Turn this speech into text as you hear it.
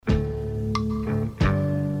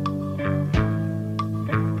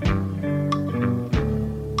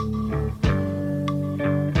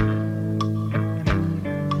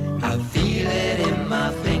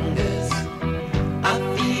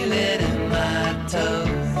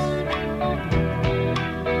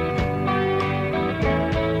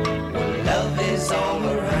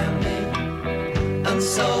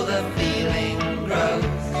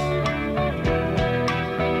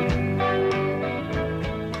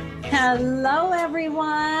Hello,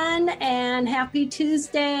 everyone, and happy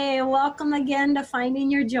Tuesday. Welcome again to Finding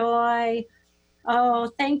Your Joy. Oh,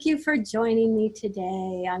 thank you for joining me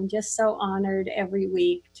today. I'm just so honored every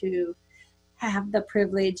week to have the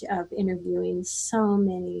privilege of interviewing so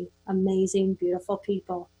many amazing, beautiful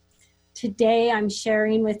people. Today, I'm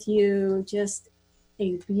sharing with you just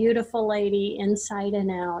a beautiful lady inside and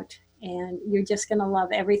out, and you're just going to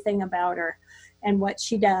love everything about her and what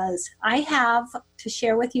she does. I have to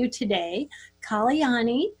share with you today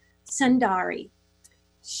Kaliyani Sundari.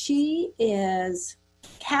 She is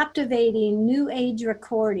captivating new age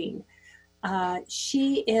recording.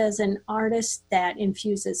 She is an artist that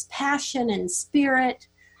infuses passion and spirit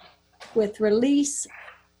with release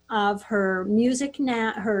of her music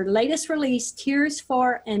now, her latest release, Tears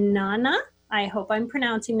for Inanna. I hope I'm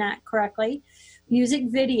pronouncing that correctly. Music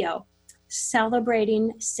video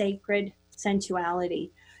celebrating sacred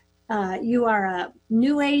sensuality. You are a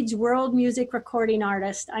new age world music recording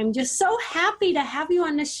artist. I'm just so happy to have you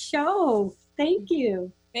on the show. Thank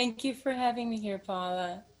you. Thank you for having me here,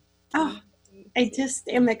 Paula. Oh, I just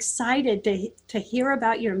am excited to hear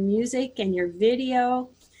about your music and your video.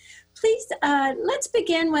 Please, let's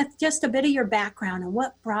begin with just a bit of your background and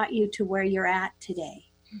what brought you to where you're at today.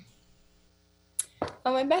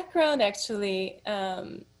 Well, my background actually,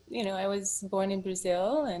 I was born in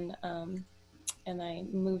Brazil, and I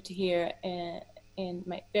moved here in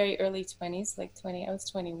my very early 20s, I was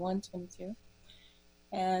 21, 22.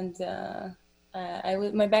 And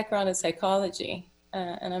my background is psychology,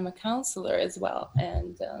 and I'm a counselor as well.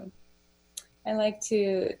 And I like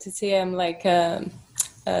to say I'm like a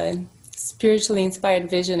spiritually inspired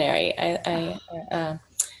visionary. A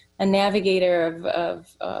navigator of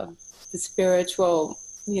the spiritual,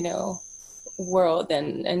 world,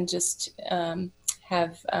 and just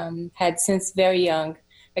have had since very young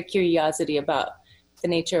a curiosity about the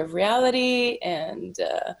nature of reality and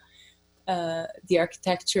the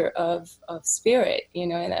architecture of spirit,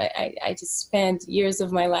 and I just spent years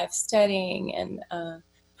of my life studying and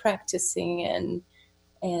practicing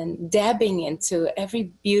and dabbing into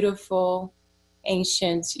every beautiful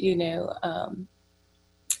ancient,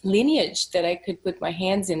 lineage that I could put my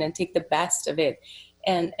hands in and take the best of it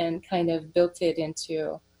and kind of built it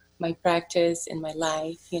into my practice in my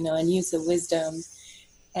life, and use the wisdom.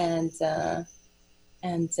 And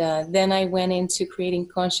then I went into creating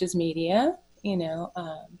conscious media,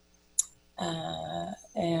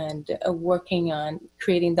 and working on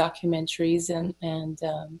creating documentaries and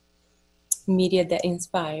media that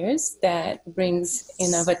inspires, that brings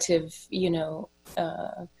innovative,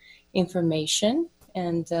 information,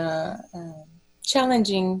 and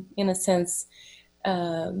challenging, in a sense,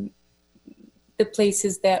 the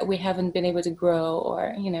places that we haven't been able to grow,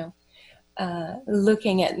 or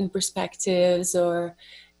looking at new perspectives, or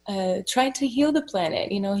trying to heal the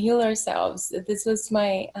planet, heal ourselves. This was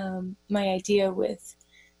my my idea with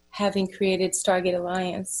having created Stargate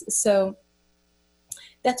Alliance. So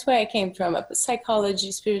that's where I came from: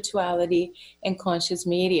 psychology, spirituality, and conscious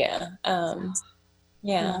media.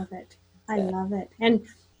 Yeah. Love it. I love it. And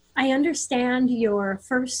I understand your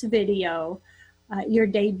first video, your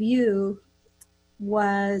debut,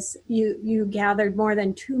 was you gathered more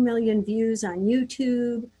than 2 million views on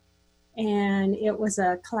YouTube, and it was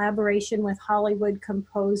a collaboration with Hollywood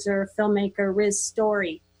composer, filmmaker Riz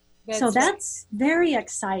Story. That's very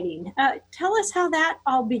exciting. Tell us how that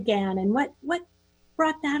all began and what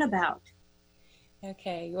brought that about.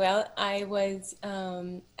 Okay, well, I was,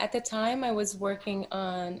 at the time, I was working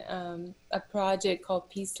on a project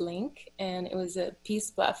called Peace Link, and it was a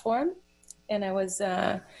peace platform, and I was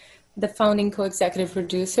the founding co-executive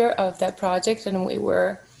producer of that project, and we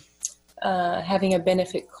were having a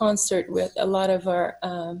benefit concert with a lot of our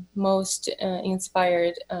most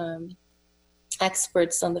inspired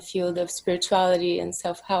experts on the field of spirituality and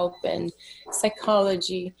self-help and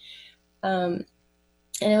psychology.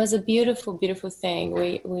 And it was a beautiful, beautiful thing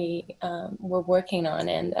we were working on.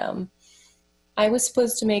 And I was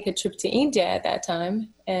supposed to make a trip to India at that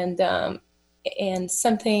time, and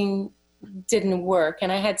something didn't work.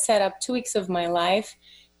 And I had set up 2 weeks of my life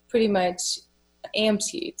pretty much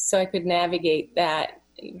emptied so I could navigate that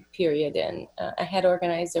period. And I had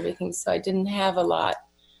organized everything, so I didn't have a lot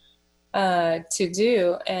to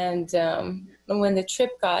do. And when the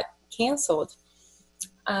trip got canceled,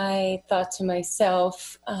 I thought to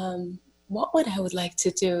myself, what would I would like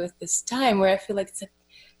to do at this time where I feel like it's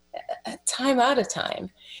a time out of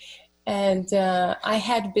time? And I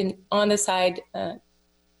had been on the side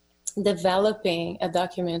developing a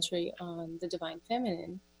documentary on the divine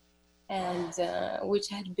feminine, and which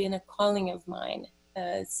had been a calling of mine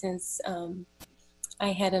since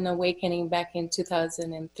I had an awakening back in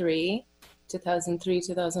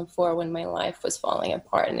 2004, when my life was falling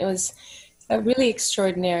apart. And it was a really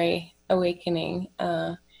extraordinary awakening.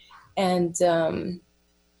 And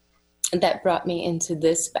that brought me into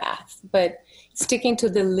this path. But sticking to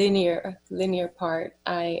the linear part,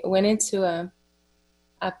 I went into a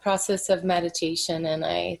process of meditation, and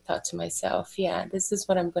I thought to myself, yeah, this is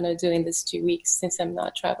what I'm going to do in these 2 weeks since I'm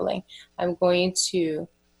not traveling. I'm going to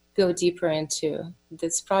go deeper into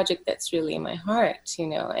this project that's really in my heart,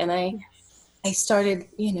 and I started,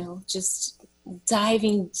 just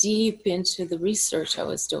diving deep into the research I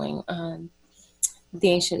was doing on the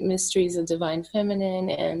ancient mysteries of divine feminine,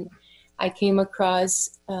 and I came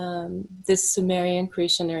across this Sumerian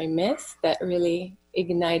creationary myth that really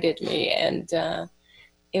ignited me, and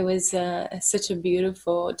it was such a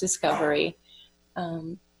beautiful discovery,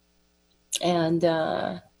 and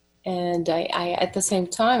I at the same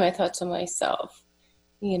time I thought to myself,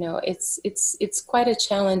 it's quite a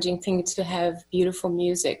challenging thing to have beautiful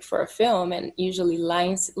music for a film, and usually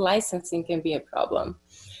licensing can be a problem.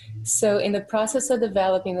 So in the process of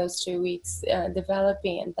developing those 2 weeks,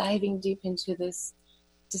 developing and diving deep into this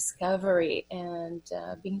discovery, and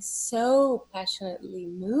being so passionately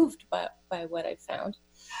moved by what I found,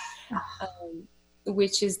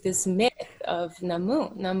 which is this myth of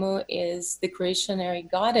Namu. Namu is the creationary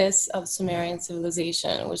goddess of Sumerian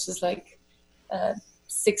civilization, which is like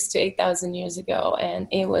 6,000 to 8,000 years ago, and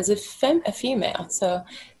it was a female. So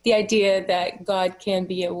the idea that God can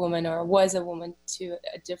be a woman, or was a woman to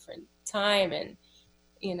a different time and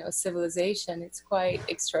civilization, it's quite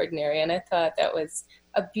extraordinary. And I thought that was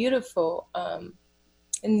a beautiful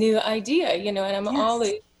new idea, and I'm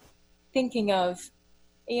always thinking of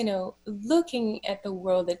looking at the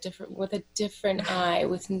world with a different eye,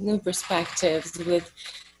 with new perspectives, with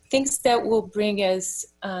things that will bring us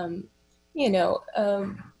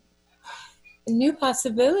new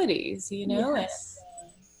possibilities, and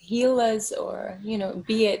heal us, or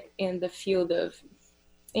be it in the field of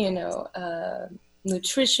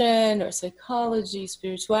nutrition or psychology,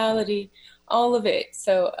 spirituality, all of it.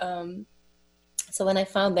 So when I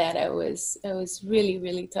found that, I was really,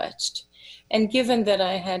 really touched. And given that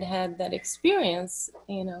I had that experience,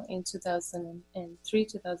 in 2003,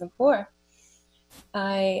 2004,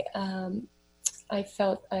 I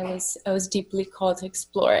felt I was deeply called to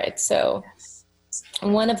explore it. So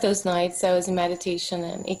one of those nights I was in meditation,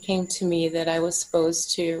 and it came to me that I was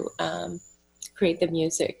supposed to create the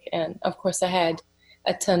music. And of course I had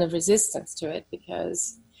a ton of resistance to it,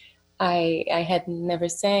 because I had never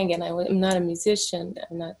sang, and I'm not a musician.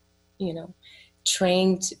 I'm not,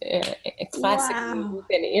 trained classically with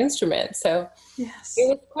any instrument. So it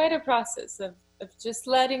was quite a process of just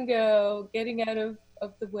letting go, getting out of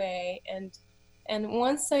the way. And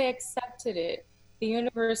once I accepted it, the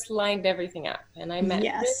universe lined everything up, and I met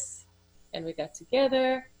Chris, and we got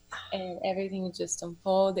together, and everything just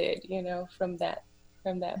unfolded, from that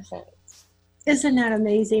point. Isn't that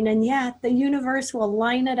amazing? And the universe will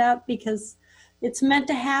line it up because it's meant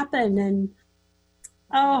to happen. And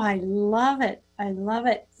I love it. I love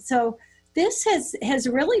it. So this has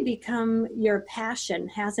really become your passion,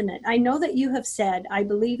 hasn't it? I know that you have said, I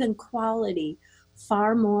believe in quality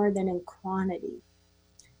far more than in quantity,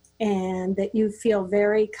 and that you feel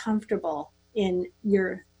very comfortable in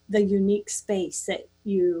the unique space that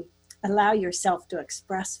you allow yourself to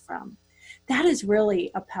express from. That is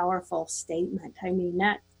really a powerful statement. I mean,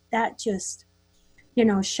 that just,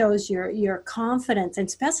 shows your confidence, and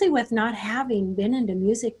especially with not having been into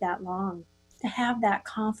music that long, to have that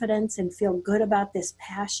confidence and feel good about this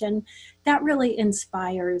passion, that really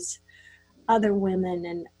inspires other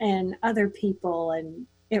women and other people, and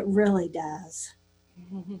it really does.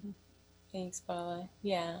 Thanks, Paula.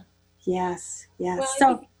 Yeah. Yes. Well,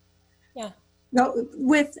 so, yeah.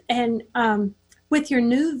 With your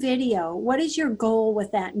new video, what is your goal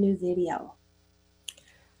with that new video?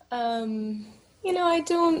 I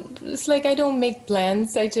don't make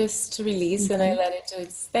plans. I just release and I let it do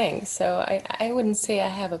its thing. So I wouldn't say I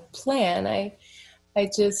have a plan. I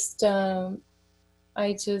just allow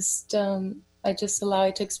it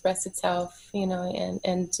to express itself,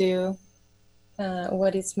 and do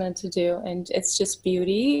what it's meant to do. And it's just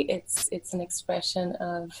beauty. It's an expression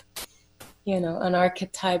of, an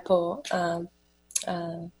archetypal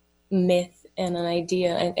myth and an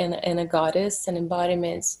idea and a goddess and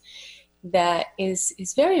embodiment that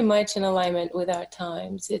is very much in alignment with our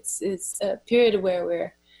times. It's a period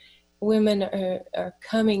where women are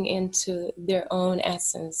coming into their own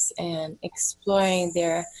essence and exploring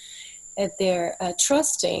their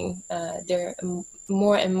trusting their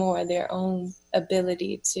more and more their own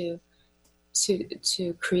ability to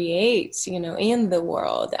to create, you know, in the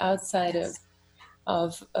world outside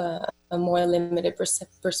of a more limited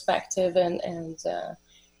perspective, and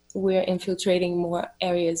we're infiltrating more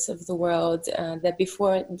areas of the world that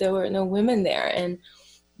before there were no women there. And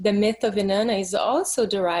the myth of Inanna is also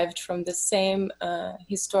derived from the same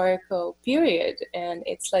historical period, and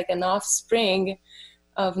it's like an offspring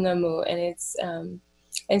of Namu, and it's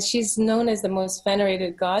and she's known as the most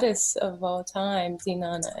venerated goddess of all time,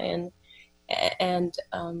 Inanna, and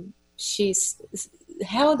she's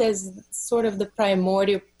held as sort of the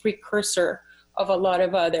primordial precursor of a lot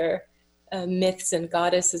of other myths and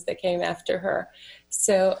goddesses that came after her.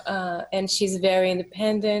 So, and she's very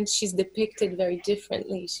independent. She's depicted very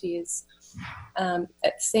differently. She is, at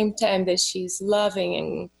the same time that she's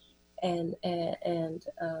loving and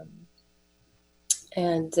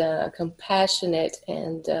compassionate,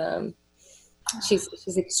 and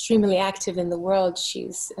she's extremely active in the world.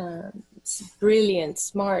 She's brilliant,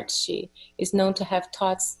 smart. She is known to have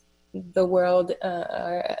taught the world,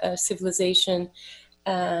 civilization,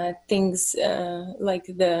 things like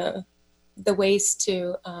the ways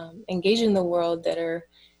to engage in the world that are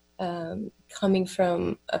coming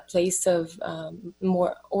from a place of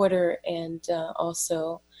more order, and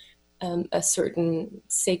also a certain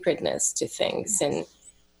sacredness to things. And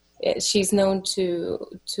she's known to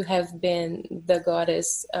have been the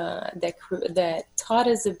goddess that taught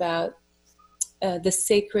us about the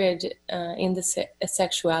sacred in the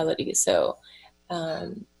sexuality. So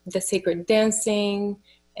the sacred dancing,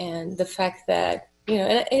 and the fact that, you know,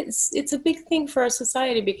 and it's a big thing for our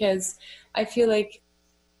society, because I feel like,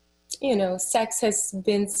 you know, sex has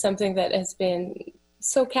been something that has been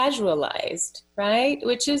so casualized, right?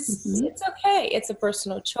 Which is, it's okay. It's a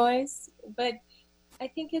personal choice, but I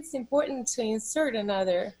think it's important to insert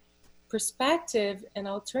another perspective and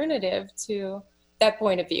alternative to that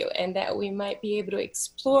point of view, and that we might be able to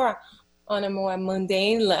explore on a more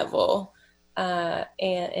mundane level,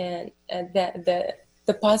 and that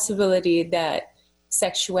the possibility that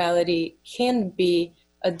sexuality can be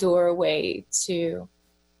a doorway to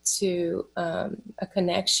a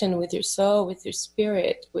connection with your soul, with your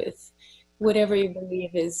spirit, with whatever you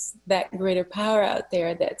believe is that greater power out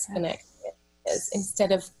there that's connected,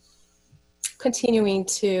 instead of continuing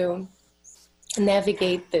to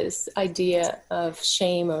navigate this idea of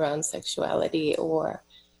shame around sexuality, or,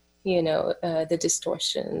 you know, the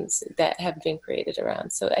distortions that have been created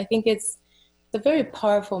around. So I think it's a very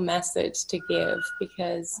powerful message to give,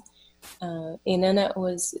 because Inanna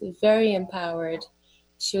was very empowered.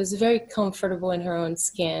 She was very comfortable in her own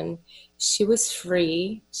skin. She was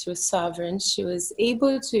free. She was sovereign. She was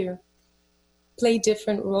able to play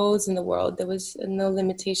different roles in the world. There was no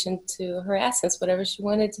limitation to her essence, whatever she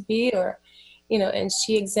wanted to be, or, you know, and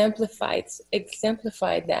she exemplified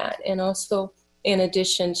that. And also, in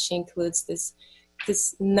addition, she includes this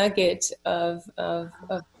nugget of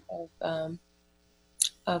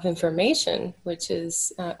information, which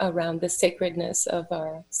is around the sacredness of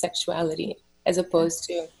our sexuality, as opposed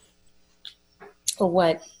to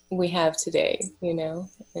what we have today, you know.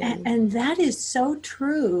 And that is so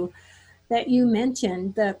true, that you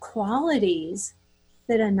mentioned the qualities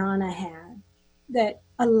that Inanna had, that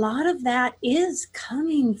a lot of that is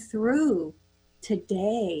coming through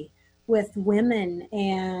today with women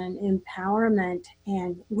and empowerment,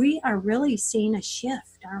 and we are really seeing a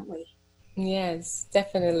shift, aren't we? Yes,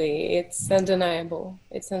 definitely. It's undeniable.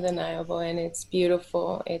 It's undeniable, and it's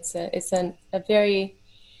beautiful. It's a very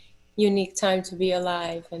unique time to be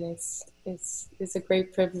alive, and it's a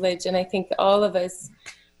great privilege. And I think all of us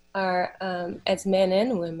are, as men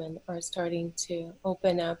and women, are starting to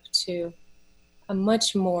open up to a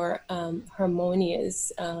much more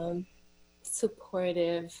harmonious,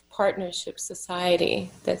 supportive partnership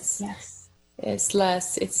society. That's it's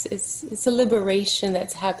less. It's a liberation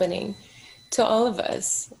that's happening to all of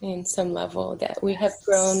us in some level, that we have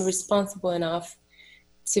grown responsible enough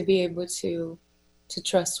to be able to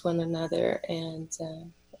trust one another, and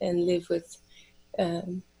live with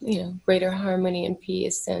you know, greater harmony and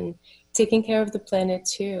peace, and taking care of the planet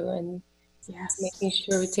too, and making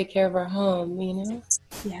sure we take care of our home, you know.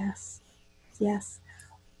 Yes.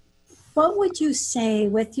 What would you say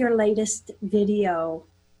with your latest video?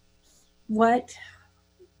 What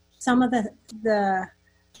some of the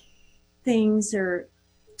things or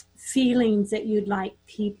feelings that you'd like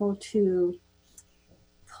people to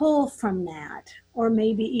pull from that, or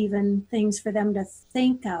maybe even things for them to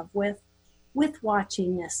think of with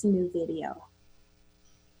watching this new video?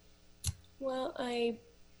 Well, I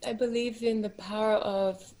believe in the power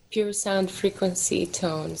of pure sound frequency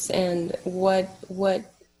tones, and what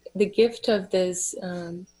the gift of this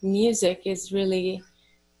music is really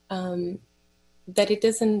that it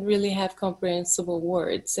doesn't really have comprehensible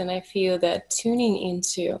words, and I feel that tuning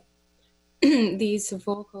into these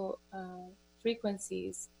vocal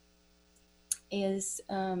frequencies is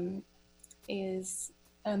a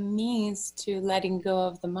means to letting go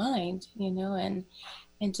of the mind, you know, and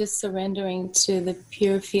just surrendering to the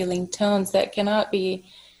pure feeling tones that cannot be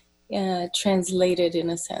translated in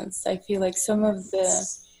a sense. I feel like some of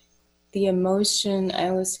the emotion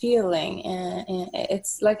I was feeling, and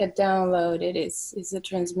it's like a download. It is a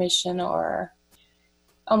transmission, or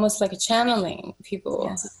almost like a channeling,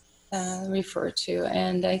 people refer to.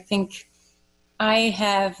 And I think I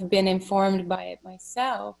have been informed by it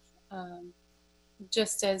myself,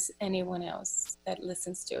 just as anyone else that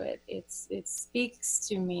listens to it. It speaks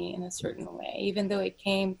to me in a certain way, even though it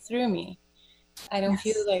came through me. I don't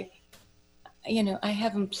feel like, you know, I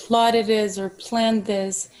haven't plotted this or planned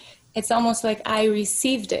this. It's almost like I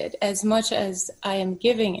received it as much as I am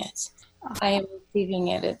giving it. I am receiving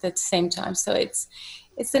it at the same time. So it's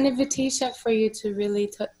an invitation for you to really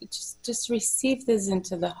just receive this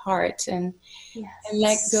into the heart, and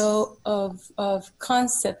let go of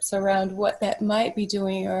concepts around what that might be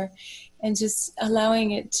doing, and just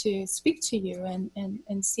allowing it to speak to you,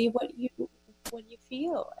 and see what you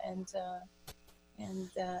feel.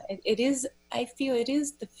 It is, I feel it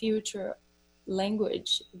is the future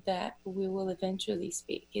language that we will eventually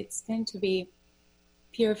speak. It's going to be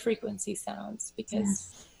pure frequency sounds,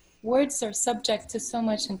 because words are subject to so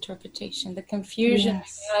much interpretation. The confusion we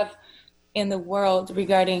have in the world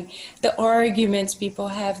regarding the arguments people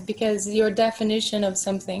have, because your definition of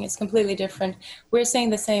something is completely different. We're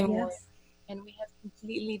saying the same word, and we have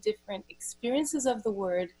completely different experiences of the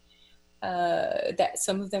word. That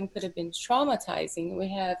some of them could have been traumatizing. We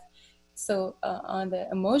have, on the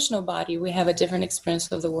emotional body, we have a different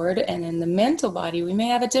experience of the word, and in the mental body, we may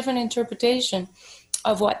have a different interpretation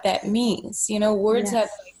of what that means. You know, words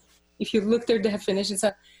have, if you look their definitions,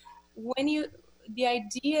 so the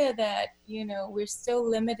idea that, you know, we're still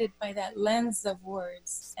limited by that lens of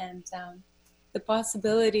words, and the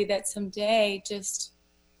possibility that someday just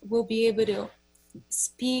we'll be able to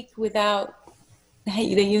speak without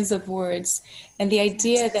the use of words, and the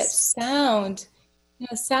idea that sound, you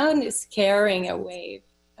know, sound is carrying a wave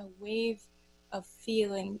of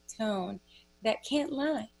feeling, tone that can't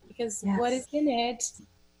lie, because what is in it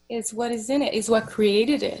is what is in it, is what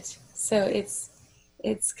created it. So it's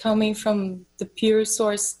coming from the pure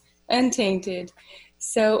source, untainted.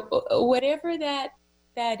 So whatever that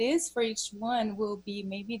is for each one will be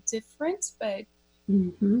maybe different, but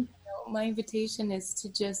you know, my invitation is to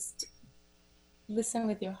just listen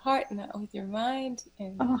with your heart, not with your mind.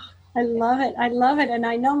 And I love it. I love it. And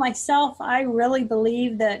I know myself, I really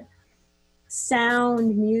believe that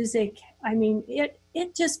sound, music, I mean, it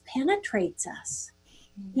just penetrates us.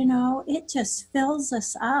 You know, it just fills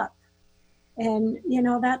us up. And, you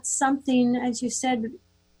know, that's something, as you said,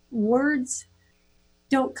 words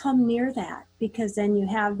don't come near that, because then you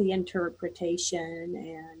have the interpretation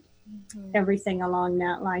and everything along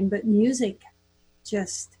that line. But music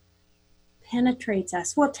just penetrates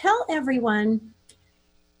us. Well, tell everyone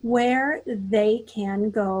where they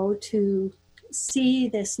can go to see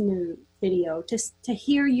this new video, to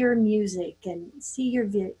hear your music and see your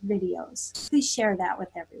videos. Please share that with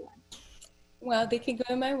everyone. Well, they can go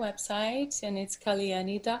to my website, and it's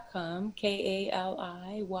kaliyani.com,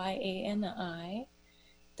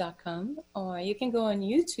 KALIYANI.com, or you can go on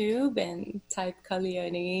YouTube and type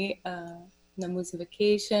Kaliyani, Namu's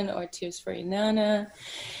Vacation, or Tears for Inanna,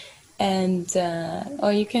 and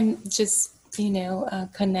or you can just, you know,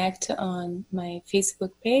 connect on my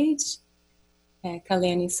Facebook page,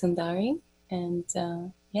 Kaliyani Sundari, and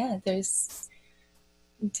there's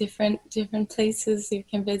different places you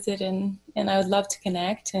can visit, and I would love to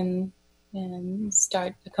connect and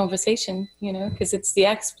start a conversation, you know, because it's the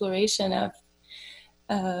exploration of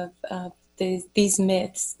these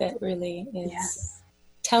myths that really is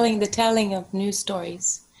telling of new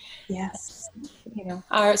stories. You know,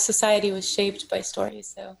 our society was shaped by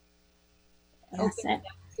stories, so opening up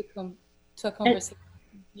to a conversation.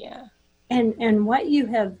 And what you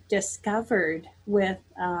have discovered with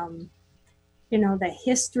you know, the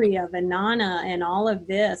history of Inanna and all of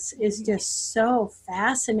this is just so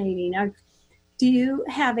fascinating. Do you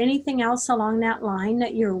have anything else along that line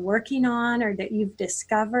that you're working on, or that you've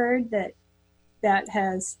discovered that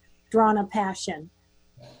has drawn a passion?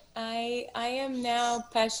 I am now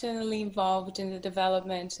passionately involved in the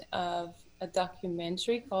development of a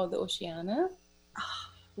documentary called Oceana,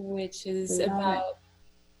 which is about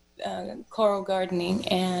coral gardening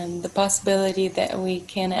and the possibility that we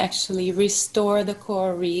can actually restore the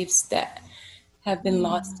coral reefs that have been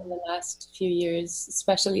lost in the last few years,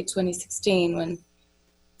 especially 2016 when,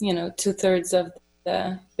 2/3 of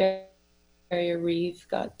the barrier reef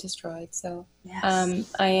got destroyed. So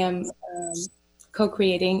I am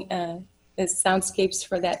co-creating the soundscapes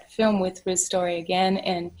for that film with Ristori again,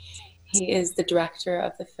 and he is the director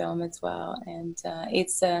of the film as well, and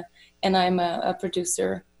and I'm a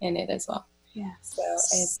producer in it as well. Yeah. So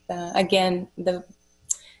it's again the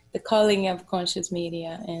calling of conscious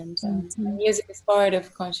media, and music is part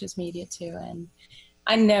of conscious media too. And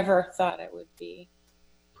I never thought I would be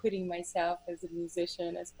putting myself as a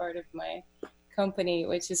musician as part of my company,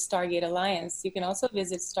 which is Stargate Alliance. You can also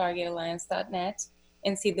visit stargatealliance.net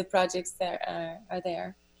and see the projects that are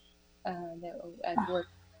there that I've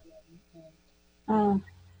worked on.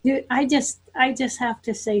 I just have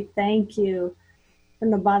to say thank you from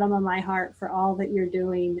the bottom of my heart for all that you're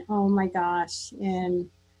doing. Oh my gosh. And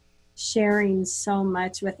sharing so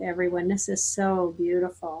much with everyone. This is so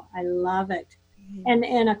beautiful. I love it.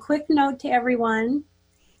 And a quick note to everyone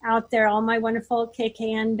out there, all my wonderful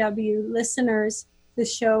KKNW listeners, the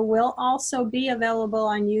show will also be available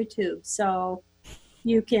on YouTube. So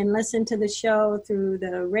you can listen to the show through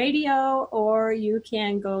the radio, or you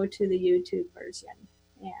can go to the YouTube version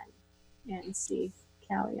and see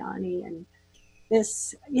Kaliyani. And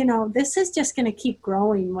this, this is just going to keep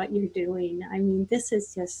growing what you're doing. I mean, this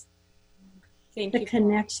is just the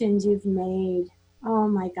connections you've made. Oh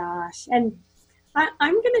my gosh. And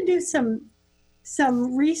I'm going to do some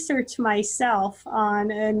research myself on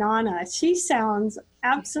Inanna. She sounds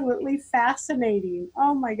absolutely fascinating.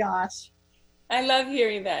 Oh my gosh. I love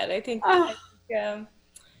hearing that. I think yeah,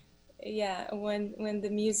 when the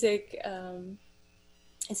music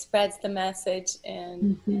spreads the message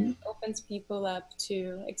and opens people up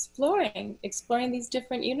to exploring these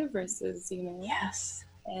different universes, Yes.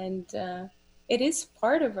 And it is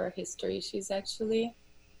part of our history. She's actually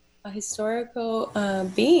a historical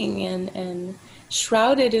being and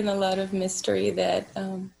shrouded in a lot of mystery that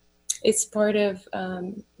it's part of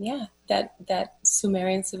that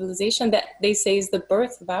Sumerian civilization that they say is the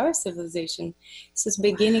birth of our civilization. It's the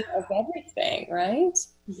beginning of everything, right?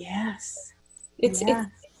 Yes. It's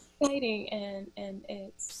exciting and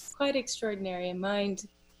it's quite extraordinary and mind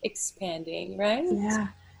expanding, right? Yeah.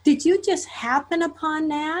 Did you just happen upon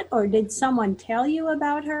that, or did someone tell you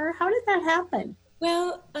about her? How did that happen?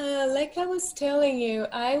 Well, like I was telling you,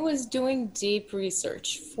 I was doing deep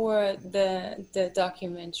research for the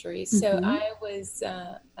documentary. So I was,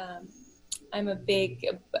 I'm a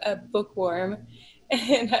big bookworm,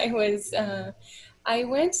 and I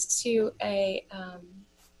went to a,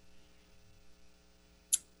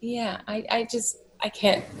 I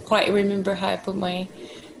can't quite remember how I put my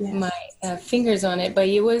fingers on it, but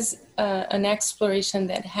it was an exploration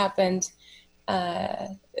that happened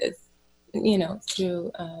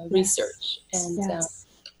through research and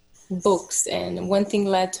books, and one thing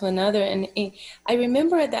led to another. And I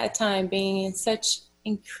remember at that time being in such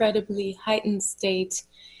incredibly heightened state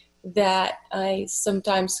that I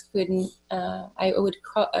sometimes couldn't, I would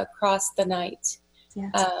cross the night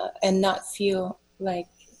and not feel like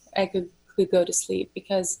I could go to sleep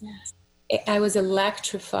because I was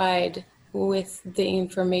electrified with the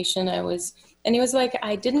information and it was like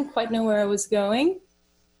I didn't quite know where I was going,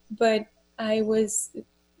 but I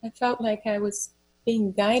felt like I was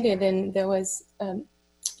being guided, and there was,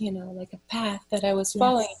 like a path that I was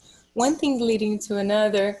following. One thing leading to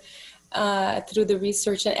another through the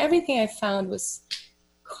research, and everything I found was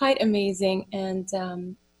quite amazing. And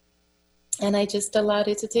I just allowed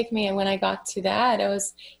it to take me. And when I got to that, it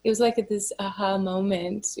was like this aha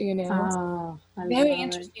moment, very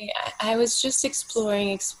interesting. I was just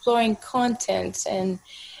exploring content and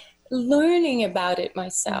learning about it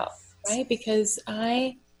myself, right? Because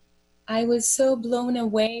I was so blown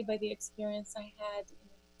away by the experience I had in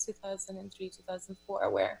 2003, 2004,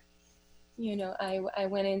 where, I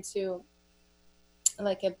went into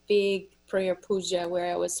like a big prayer puja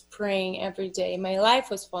where I was praying every day. My life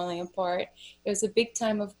was falling apart. It was a big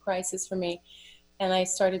time of crisis for me. And I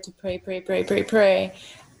started to pray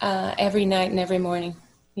every night and every morning,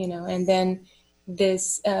 and then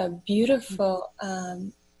this beautiful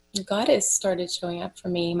goddess started showing up for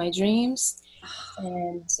me in my dreams,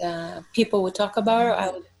 and people would talk about her. I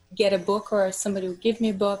would get a book, or somebody would give me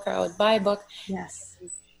a book, or I would buy a book.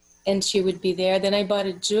 And she would be there. Then I bought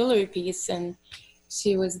a jewelry piece, and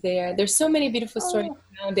she was there. There's so many beautiful stories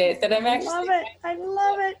around it that I'm actually... I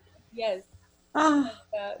love it. Yes. Oh,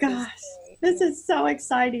 gosh. This is so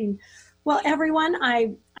exciting. Well, everyone,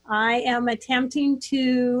 I I am attempting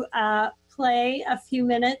to play a few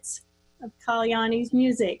minutes of Kaliyani's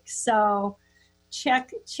music. So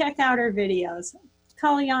check out her videos.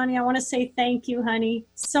 Kaliyani, I want to say thank you, honey,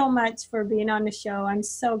 so much for being on the show. I'm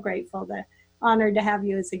so grateful, honored to have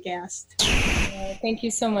you as a guest. Thank you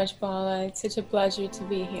so much, Paula. It's such a pleasure to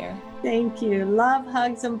be here. Thank you. Love,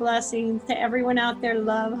 hugs, and blessings to everyone out there.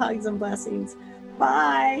 Love, hugs, and blessings.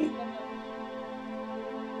 Bye.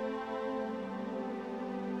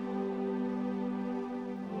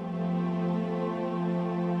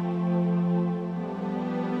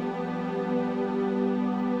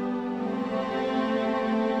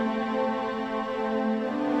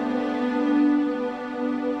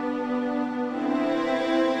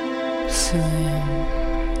 Slim.